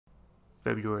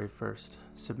February 1st,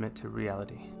 submit to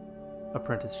reality.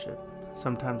 Apprenticeship.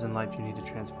 Sometimes in life you need to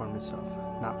transform yourself,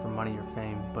 not for money or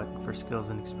fame, but for skills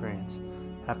and experience.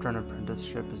 After an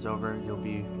apprenticeship is over, you'll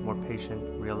be more patient,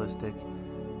 realistic,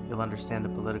 you'll understand the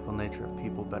political nature of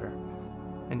people better,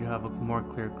 and you'll have a more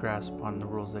clear grasp on the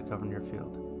rules that govern your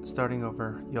field. Starting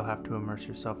over, you'll have to immerse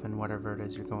yourself in whatever it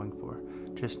is you're going for.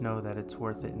 Just know that it's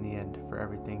worth it in the end for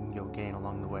everything you'll gain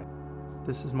along the way.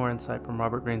 This is more insight from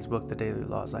Robert Greene's book, The Daily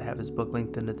Laws. I have his book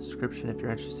linked in the description if you're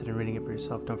interested in reading it for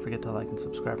yourself. Don't forget to like and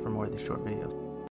subscribe for more of these short videos.